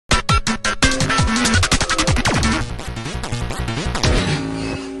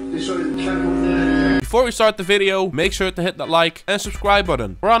before we start the video, make sure to hit that like and subscribe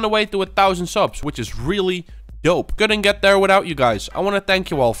button. We're on the way to 1,000 subs, which is really dope. Couldn't get there without you guys. I want to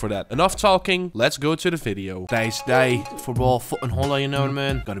thank you all for that. Enough talking. Let's go to the video. Today's day for Brawlhalla, you know what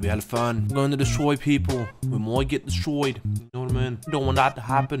I mean? Gotta be hella fun. I'm going to destroy people. We might get destroyed. You know what I mean? Don't want that to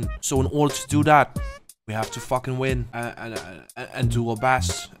happen. So in order to do that, we have to fucking win and do our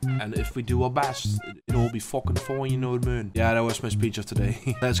best. And if we do our best, it'll be fucking fine, you know what I mean? Yeah, that was my speech of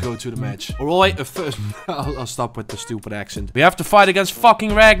today. Let's go to the match. Alright, first, I'll stop with the stupid accent. We have to fight against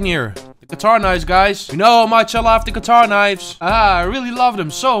fucking Ragnar. The guitar knives, guys. You know how much I love the guitar knives. I really love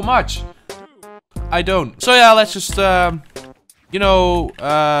them so much. I don't. So yeah, let's just, you know,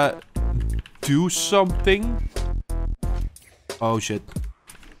 do something. Oh shit.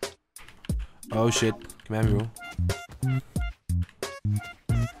 Oh shit. Come at me, bro.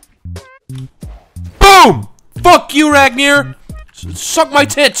 Boom! Fuck you, Ragnar! Suck my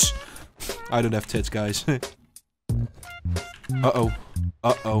tits! I don't have tits, guys. Uh-oh.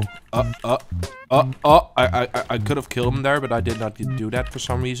 Uh-oh. I could have killed him there, but I did not do that for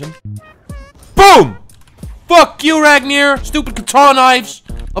some reason. Boom! Fuck you, Ragnar! Stupid guitar knives!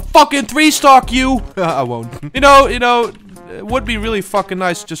 I'll fucking 3-stock you! I won't. You know, it would be really fucking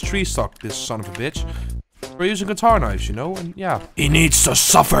nice to just 3-stock this son of a bitch. We're using guitar knives, you know, and yeah. He needs to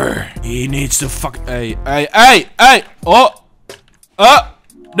suffer. He needs to fuck. Hey. Oh.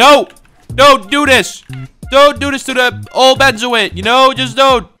 No. Don't do this. Don't do this to the old Benzoid, you know, just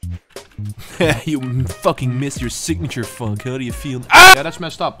don't. You fucking missed your signature funk. How do you feel? Ah! Yeah, that's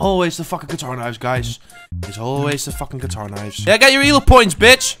messed up. Always the fucking guitar knives, guys. It's always the fucking guitar knives. Yeah, get your elo points,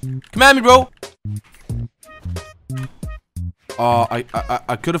 bitch. Come at me, bro.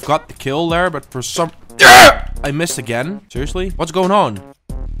 I could have got the kill there, but for some... I missed again. Seriously? What's going on?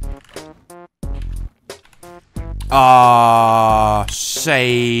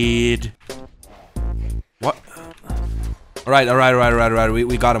 Shade. What? Alright.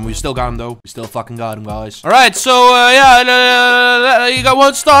 We got him. We still got him, though. We still fucking got him, guys. Alright, so, yeah, you got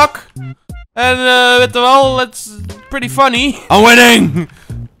 1 stock. And, well, that's pretty funny. I'm winning!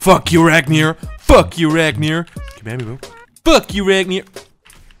 Fuck you, Ragnar. Fuck you, Ragnar. Come at me, bro. Fuck you, Ragnar.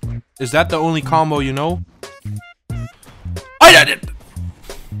 Is that the only combo you know?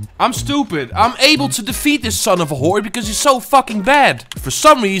 I'm stupid. I'm able to defeat this son of a whore because he's so fucking bad. For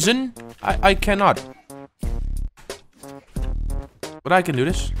some reason, I cannot. But I can do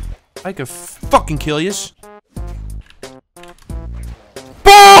this. I can fucking kill yous.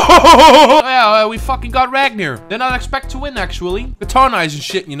 Yeah, we fucking got Ragnar. Did not expect to win, actually. Guitar knives and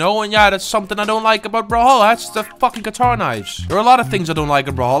shit, you know? And yeah, that's something I don't like about Brawlhalla. That's the fucking guitar knives. There are a lot of things I don't like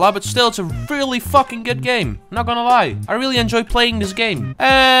in Brawlhalla, but still, it's a really fucking good game. I'm not gonna lie. I really enjoy playing this game.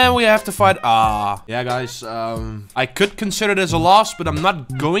 And we have to fight... Yeah, guys, I could consider this a loss, but I'm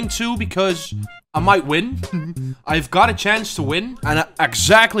not going to because... I might win. I've got a chance to win, and I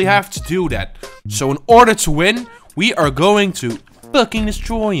exactly have to do that. So in order to win, we are going to... fucking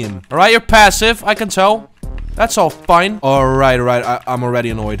destroy him. Alright, you're passive, I can tell. That's all fine. Alright, I'm already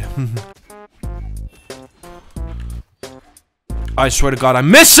annoyed. I swear to God, I'm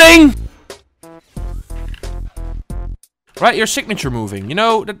missing! Right, your signature moving. You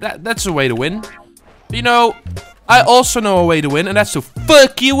know, that's a way to win. You know, I also know a way to win, and that's to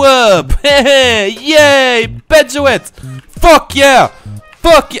fuck you up! Yay! Benzoid! Fuck yeah!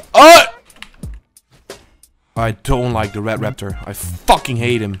 Fuck yeah! Oh! I don't like the Red Raptor. I fucking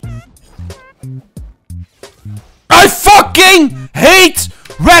hate him. I fucking hate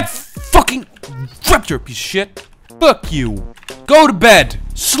Red fucking Raptor, piece of shit. Fuck you. Go to bed.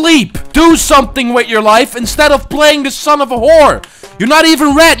 Sleep. Do something with your life instead of playing the son of a whore. You're not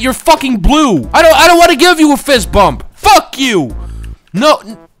even red. You're fucking blue. I don't want to give you a fist bump. Fuck you. No.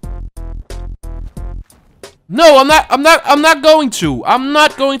 No, I'm not going to. I'm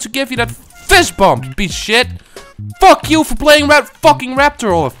not going to give you that fist bump, piece of shit. Fuck you for playing Red fucking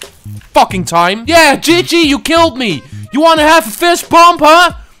Raptor all the fucking time. Yeah, GG, you killed me. You want to have a fist bump,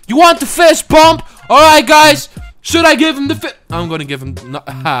 huh? You want the fist bump? Alright, guys. Should I give him the fist? I'm gonna give him... No,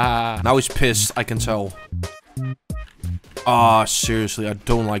 now he's pissed, I can tell. Seriously, I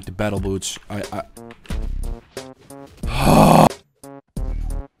don't like the battle boots.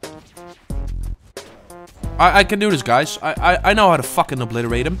 I can do this, guys. I know how to fucking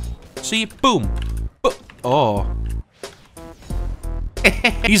obliterate him. See? Boom. Oh.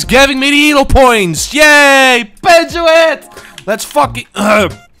 He's giving me the elo points. Yay! Benzoid! Let's fucking...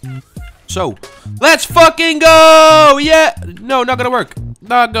 So, let's fucking go! Yeah! No, not gonna work.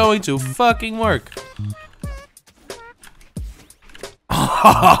 Not going to fucking work.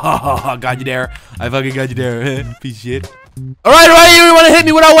 Got you there. I fucking got you there. Piece of shit. Alright, you want to hit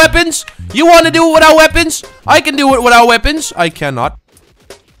me without weapons? You want to do it without weapons? I can do it without weapons. I cannot.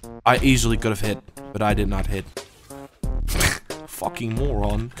 I easily could have hit, but I did not hit. Fucking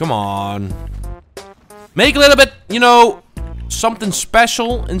moron. Come on. Make a little bit, you know, something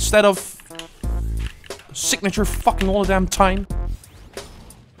special instead of signature fucking all the damn time.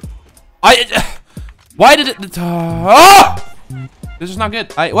 Why did it... oh! This is not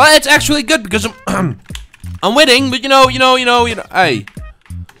good. Well, it's actually good because I'm... I'm winning, but you know, hey.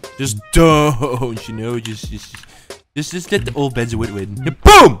 Just don't, you know, just let the old Benzo win. Yeah,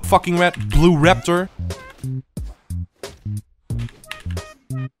 boom! Fucking blue raptor.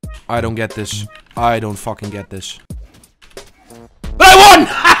 I don't get this. I don't fucking get this. But I won!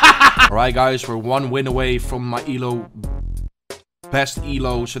 Alright guys, we're one win away from my elo. Best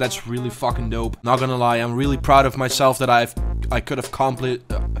elo, so that's really fucking dope. Not gonna lie, I'm really proud of myself that I could have accomplished.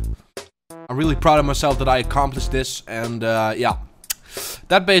 I'm really proud of myself that I accomplished this, and yeah.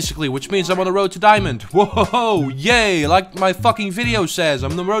 That basically, which means I'm on the road to diamond. Whoa, yay, like my fucking video says,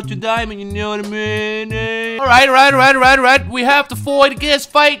 I'm on the road to diamond, you know what I mean? Alright, we have to fight against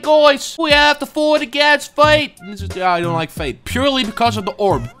fate, guys. We have to fight against fate. I don't like fate, purely because of the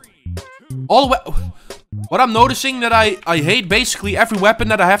orb. All the way... What I'm noticing that I hate basically every weapon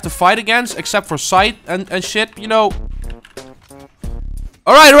that I have to fight against, except for sight and shit, you know.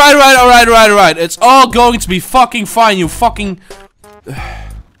 Alright. It's all going to be fucking fine, you fucking...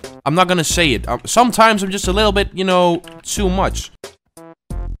 I'm not gonna say it. Sometimes I'm just a little bit, you know, too much.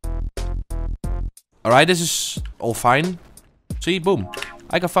 Alright, this is all fine. See, boom.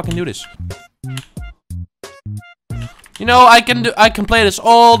 I can fucking do this. You know, I can play this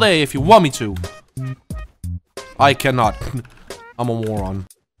all day if you want me to. I cannot. I'm a moron.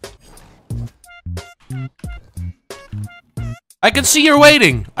 I can see you're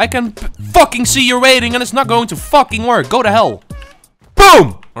waiting. I can fucking see you're waiting, and it's not going to fucking work. Go to hell.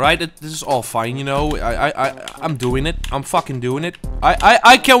 Boom! Alright, this is all fine, you know. I'm doing it. I'm fucking doing it.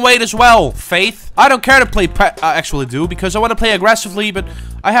 I can wait as well, Faith. I don't care to play I actually do, because I want to play aggressively, but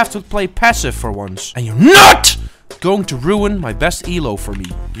I have to play passive for once. And you're not going to ruin my best elo for me.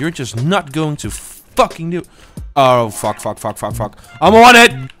 You're just not going to fucking do... Oh, fuck. I'm on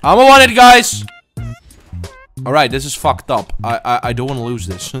it, guys! Alright, this is fucked up. I don't want to lose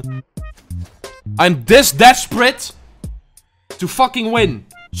this. I'm this desperate to fucking win.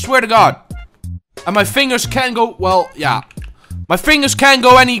 Swear to God. And my fingers can't go... Well, yeah. My fingers can't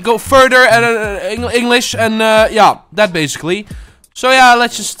go further English, and yeah, that basically. So yeah,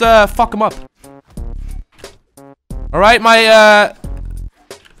 let's just fuck him up. Alright, my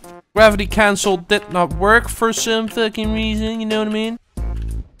gravity cancel did not work for some fucking reason, you know what I mean?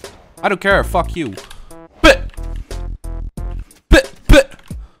 I don't care, fuck you.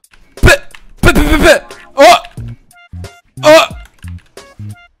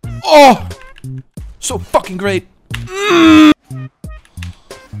 Oh! So fucking great.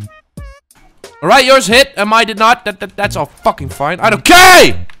 Alright, yours hit, and mine did not. That's all fucking fine. I don't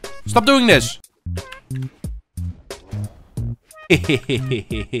care! Stop doing this. Yeah,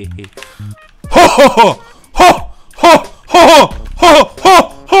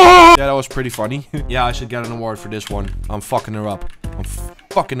 that was pretty funny. Yeah, I should get an award for this one. I'm fucking her up. I'm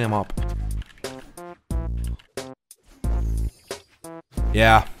fucking him up.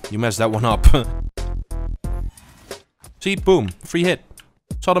 Yeah, you messed that one up. See, boom, free hit.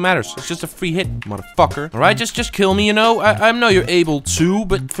 That's all that matters. It's just a free hit, motherfucker. Alright, just kill me, you know? I know you're able to,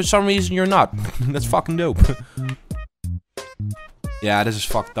 but for some reason you're not. That's fucking dope. Yeah, this is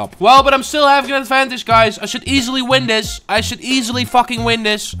fucked up. Well, but I'm still having an advantage, guys. I should easily win this. I should easily fucking win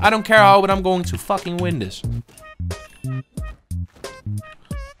this. I don't care how, but I'm going to fucking win this.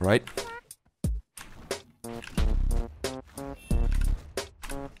 Right?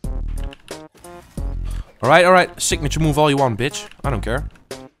 Alright. Signature move all you want, bitch. I don't care.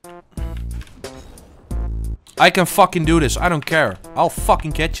 I can fucking do this. I don't care. I'll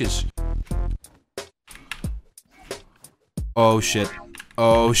fucking catch this. Oh shit.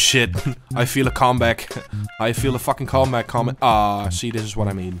 Oh shit. I feel a comeback. I feel a fucking comeback coming. Ah, see, this is what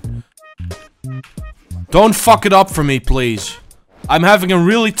I mean. Don't fuck it up for me, please. I'm having a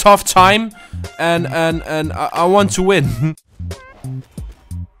really tough time, and I want to win.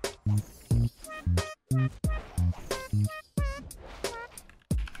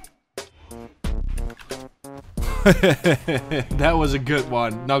 That was a good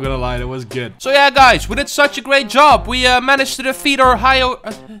one. Not gonna lie, that was good. So yeah, guys, we did such a great job. We managed to defeat our highest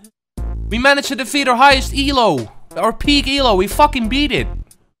elo, our peak elo. We fucking beat it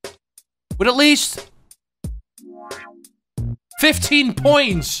with at least 15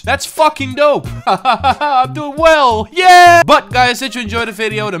 points. That's fucking dope. I'm doing well. Yeah. But guys, did you enjoy the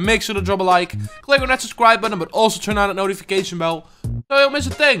video? Then make sure to drop a like. Click on that subscribe button, but also turn on that notification bell so you don't miss a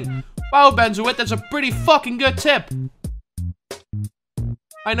thing. Wow, Benzoit, that's a pretty fucking good tip.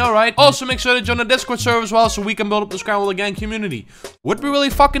 I know, right? Also, make sure to join the Discord server as well so we can build up the Scramble Gang community. Would be really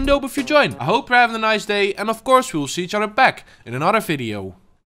fucking dope if you join. I hope you're having a nice day, and of course, we will see each other back in another video.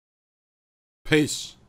 Peace.